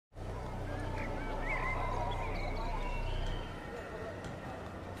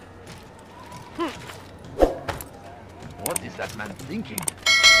that man thinking?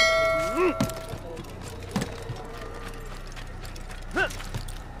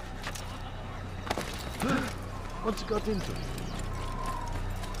 What's he got into?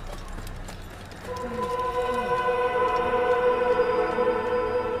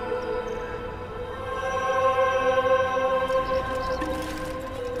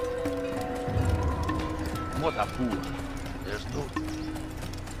 What a fool. There's no...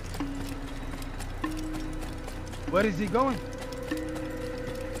 Where is he going?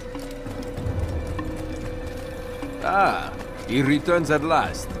 Ah, he returns at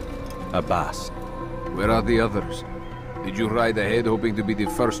last. Abbas, where are the others? Did you ride ahead hoping to be the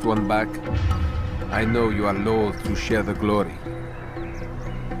first one back? I know you are loath to share the glory.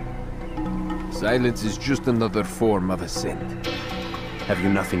 Silence is just another form of assent. Have you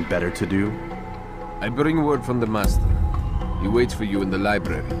nothing better to do? I bring word from the Master. He waits for you in the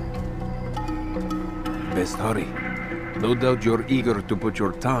library. Best hurry. No doubt you're eager to put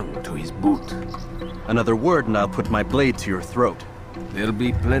your tongue to his boot. Another word and I'll put my blade to your throat. There'll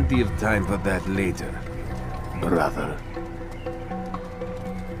be plenty of time for that later, brother.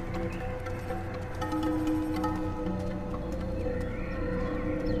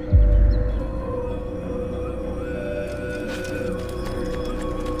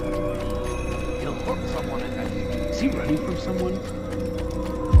 He'll hurt someone in that. Is he running from someone?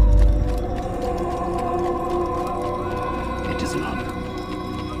 It is not.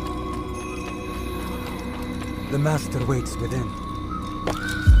 The Master waits within.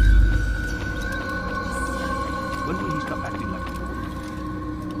 When will he stop acting like that?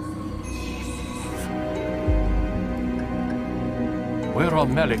 Where are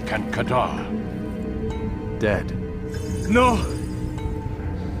Malik and Kadar? Dead. No!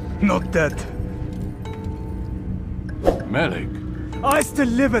 Not dead. Malik? I still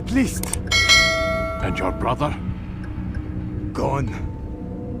live at least. And your brother? Gone.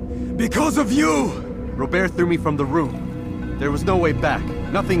 Because of you! Robert threw me from the room. There was no way back.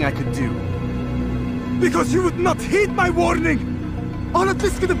 Nothing I could do. Because you would not heed my warning! All of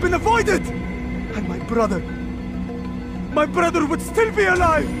this could have been avoided! And my brother would still be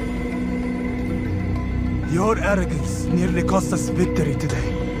alive! Your arrogance nearly cost us victory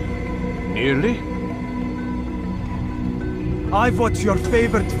today. Nearly? I've watched your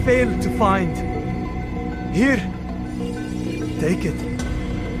favorite fail to find. Here, take it.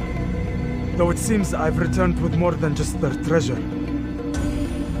 Though it seems I've returned with more than just their treasure.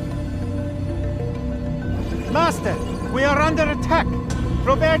 Master, we are under attack.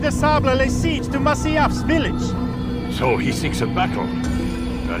 Robert de Sable lays siege to Masyaf's village. So he seeks a battle.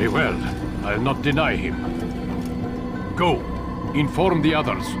 Very well. I'll not deny him. Go. Inform the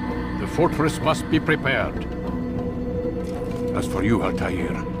others. The fortress must be prepared. As for you,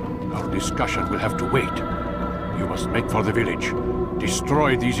 Altair, our discussion will have to wait. You must make for the village.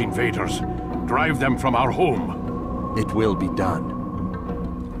 Destroy these invaders. Drive them from our home. It will be done.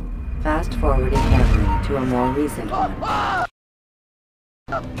 Fast forwarding memory to a more recent one.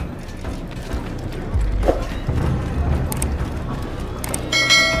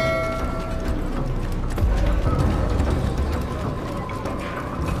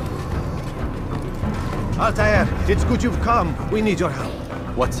 Altair, it's good you've come. We need your help.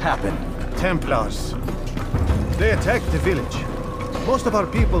 What's happened? Templars. They attacked the village. Most of our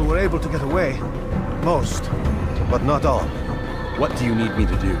people were able to get away. Most, but not all. What do you need me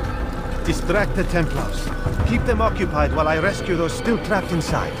to do? Distract the Templars. Keep them occupied while I rescue those still trapped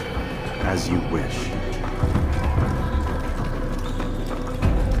inside. As you wish.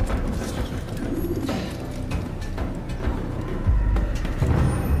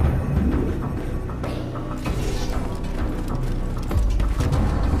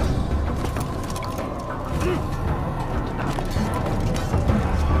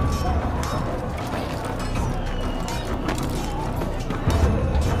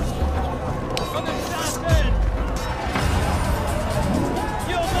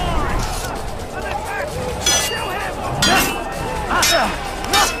 You're mine! An attack!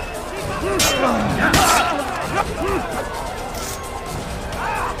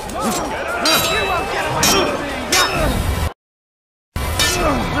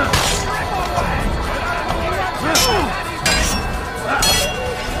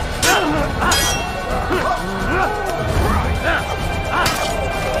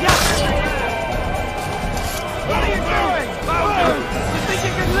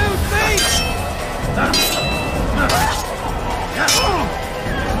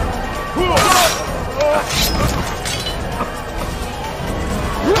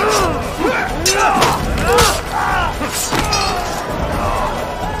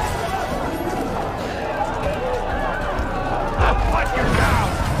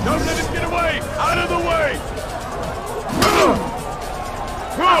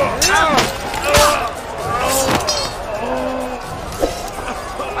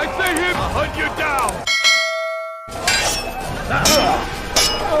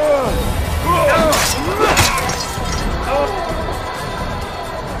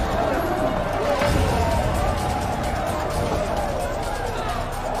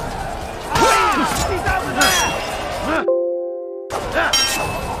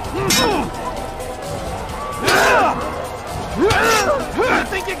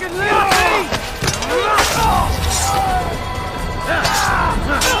 think you can leave me?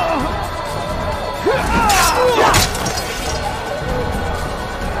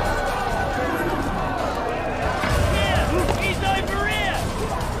 He's over here!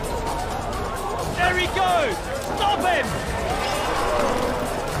 There he goes! Stop him!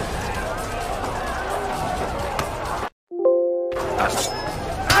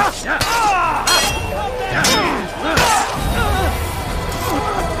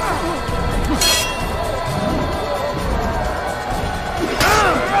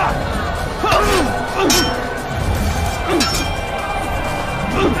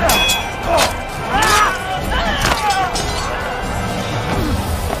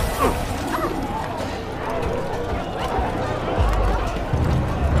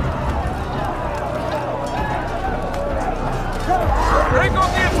 Break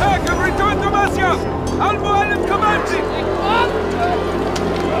off the attack and return to Masya! Al-Mu'allim commanding!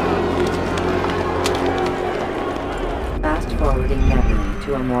 Fast forwarding memory to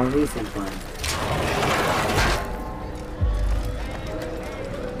a more recent one.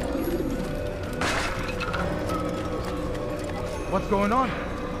 What's going on?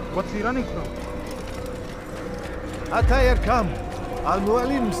 What's he running from? Altair, come.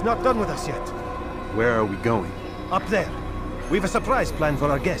 Al-Mu'allim's not done with us yet. Where are we going? Up there. We've a surprise planned for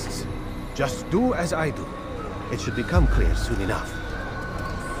our guests. Just do as I do. It should become clear soon enough.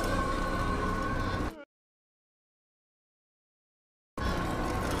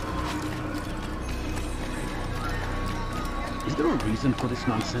 Is there a reason for this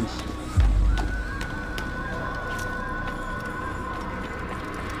nonsense?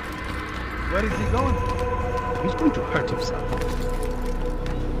 Where is he going? He's going to hurt himself.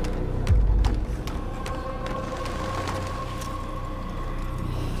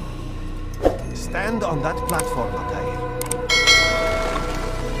 Stand on that platform, Altair.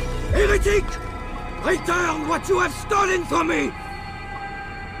 Heretic! Return what you have stolen from me!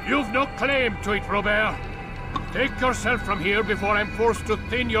 You've no claim to it, Robert. Take yourself from here before I'm forced to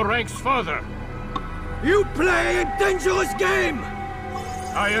thin your ranks further. You play a dangerous game!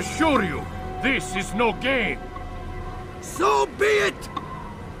 I assure you, this is no game. So be it!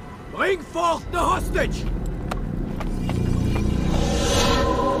 Bring forth the hostage!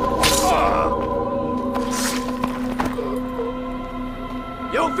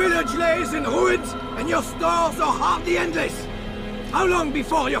 Your village lays in ruins, and your stores are hardly endless. How long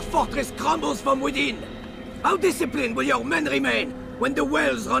before your fortress crumbles from within? How disciplined will your men remain when the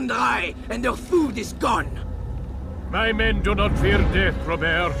wells run dry and their food is gone? My men do not fear death,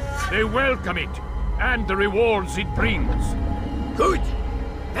 Robert. They welcome it, and the rewards it brings. Good!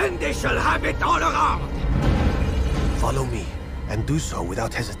 Then they shall have it all around! Follow me, and do so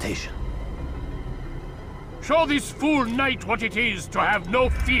without hesitation. Show this fool knight what it is to have no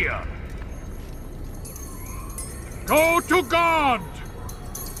fear. Go to God!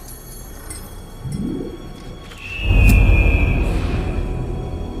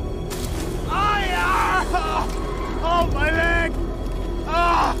 Oh, my leg!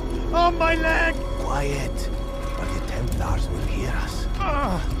 Ah! Oh, my leg! Quiet, or the Templars will hear us.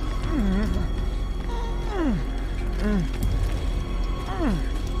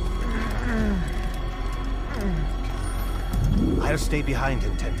 I'll stay behind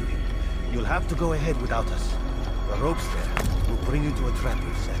and tend to him. You'll have to go ahead without us. The ropes there will bring you to a trap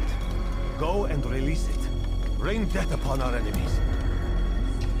we've set. Go and release it. Rain death upon our enemies.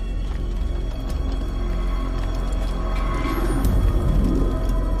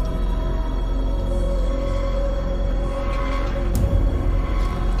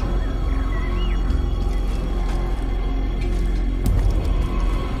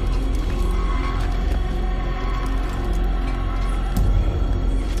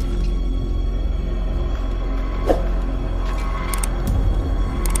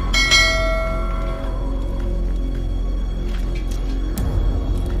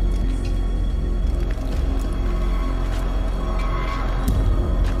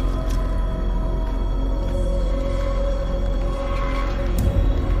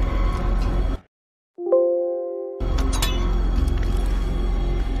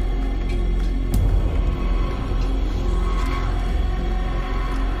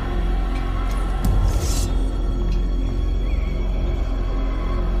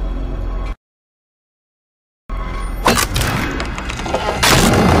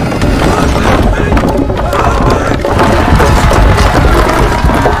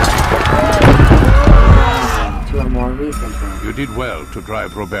 You did well to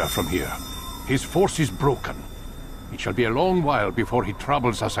drive Robert from here. His force is broken. It shall be a long while before he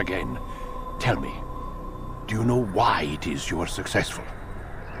troubles us again. Tell me, do you know why it is you are successful?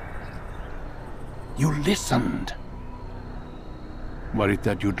 You listened. Were it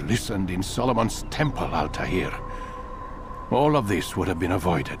that you'd listened in Solomon's temple, Altair, all of this would have been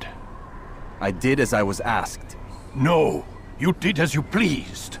avoided. I did as I was asked. No, you did as you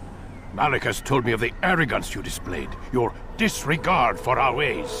pleased. Malik has told me of the arrogance you displayed, your disregard for our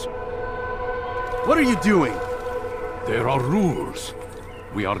ways. What are you doing? There are rules.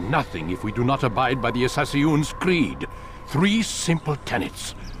 We are nothing if we do not abide by the Assassin's creed. 3 simple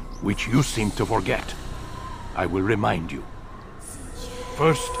tenets, which you seem to forget. I will remind you.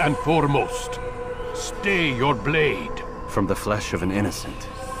 First and foremost, stay your blade. From the flesh of an innocent.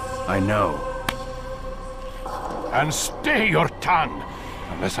 I know. And stay your tongue,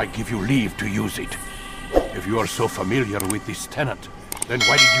 unless I give you leave to use it. If you are so familiar with this tenet, then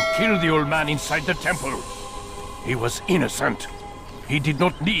why did you kill the old man inside the temple? He was innocent. He did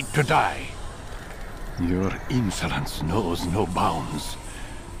not need to die. Your insolence knows no bounds.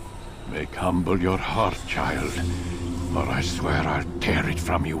 Make humble your heart, child, or I swear I'll tear it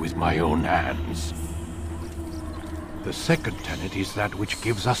from you with my own hands. The second tenet is that which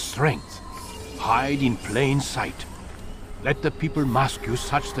gives us strength. Hide in plain sight. Let the people mask you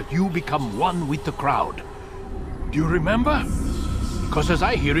such that you become one with the crowd. Do you remember? Because as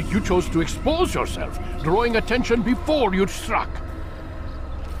I hear it, you chose to expose yourself, drawing attention before you'd struck.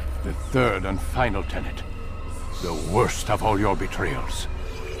 The third and final tenet. The worst of all your betrayals.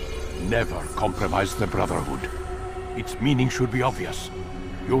 Never compromise the Brotherhood. Its meaning should be obvious.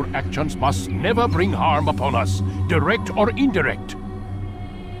 Your actions must never bring harm upon us, direct or indirect.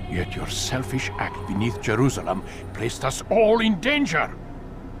 Yet your selfish act beneath Jerusalem placed us all in danger.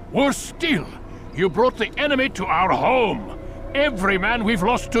 Worse still, you brought the enemy to our home. Every man we've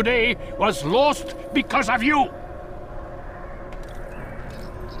lost today was lost because of you.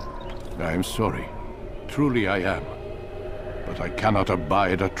 I am sorry. Truly I am. But I cannot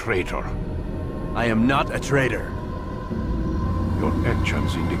abide a traitor. I am not a traitor. Your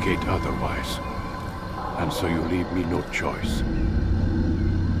actions indicate otherwise. And so you leave me no choice.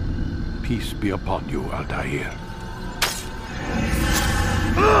 Peace be upon you, Altair.